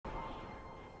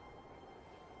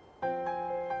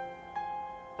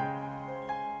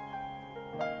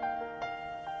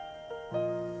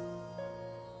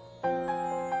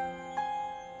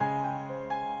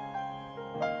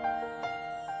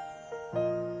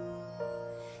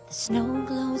The snow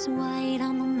glows white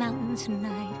on the mountain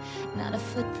tonight, not a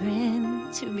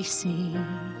footprint to be seen.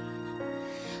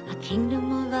 A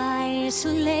kingdom of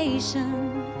isolation,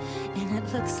 and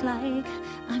it looks like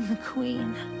I'm the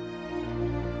queen.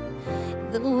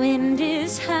 The wind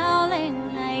is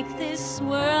howling like this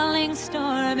swirling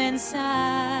storm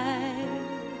inside.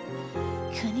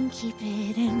 Couldn't keep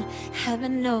it in,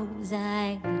 heaven knows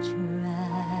I tried.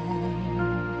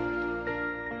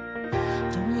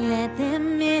 Don't let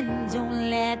them in, don't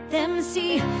let them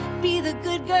see. Be the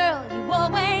good girl you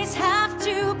always have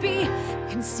to be.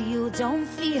 Conceal, don't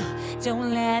feel,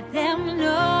 don't let them know.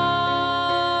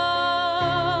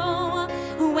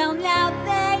 Well, now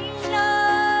they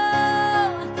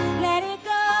know. Let it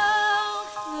go,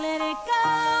 let it go.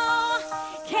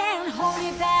 Can't hold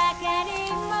it back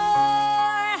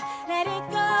anymore. Let it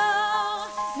go,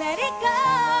 let it go.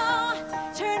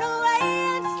 Turn away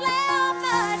and slam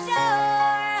the door.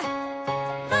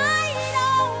 I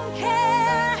don't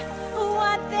care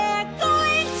what they're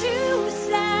going to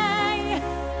say.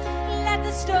 Let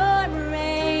the storm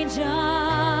rage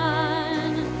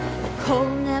on. The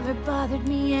cold never bothered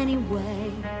me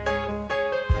anyway.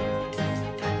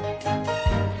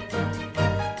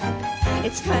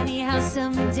 It's funny how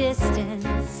some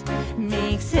distance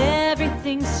makes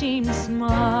everything seem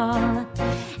small,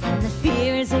 and the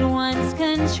fears that once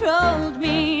controlled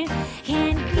me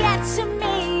can't get to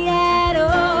me at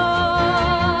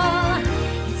all.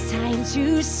 It's time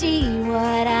to see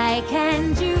what I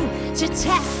can do to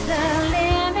test the